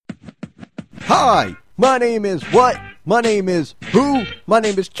Hi, my name is what? My name is who? My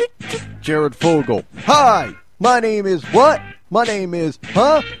name is Jared Fogle. Hi, my name is what? My name is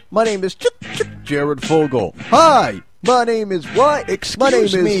My name is Jared Fogle. Hi, my name is what?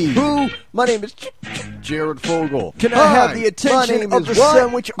 Excuse me. Who? My name is Jared Fogle. Can I have the attention of the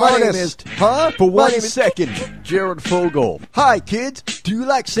sandwich artist? For 1 second. Jared Fogle. Hi, kids. Do you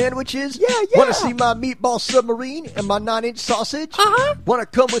like sandwiches? Yeah. Want to see my meatball submarine and my 9-inch sausage? Want to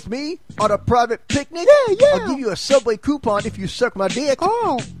come with me on a private picnic? Yeah. I'll give you a Subway coupon if you suck my dick.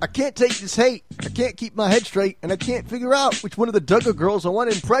 Oh. I can't take this hate. I can't keep my head straight, and I can't figure out which one of the Duggar girls I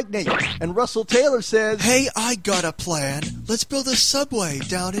want to impregnate. And Russell Taylor says, Hey, I got a plan. Let's build a subway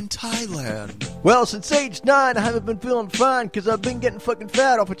down in Thailand. well, since age 9, I haven't been feeling fine because I've been getting fucking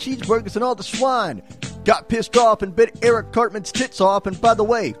fat off of cheeseburgers and all the swine. Got pissed off and bit Eric Cartman's tits off, and by the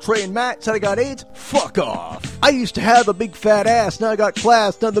way, Trey and Matt said I got AIDS? Fuck off. I used to have a big fat ass, now I got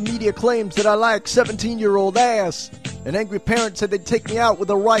class, now the media claims that I like 17-year-old ass. An angry parent said they'd take me out with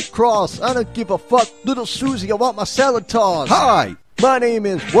a right cross. I don't give a fuck, little Susie, I want my salad tossed. Hi, My name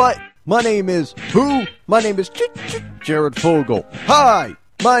is what? My name is who? My name is Jared Fogle. Hi,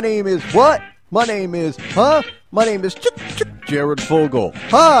 my name is what? My name is My name is Jared Fogle.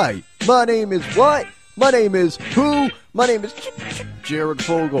 Hi, my name is what? My name is who? My name is Jared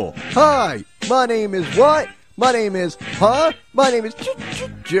Fogle. Hi, my name is what? My name is My name is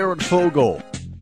Jared Fogle.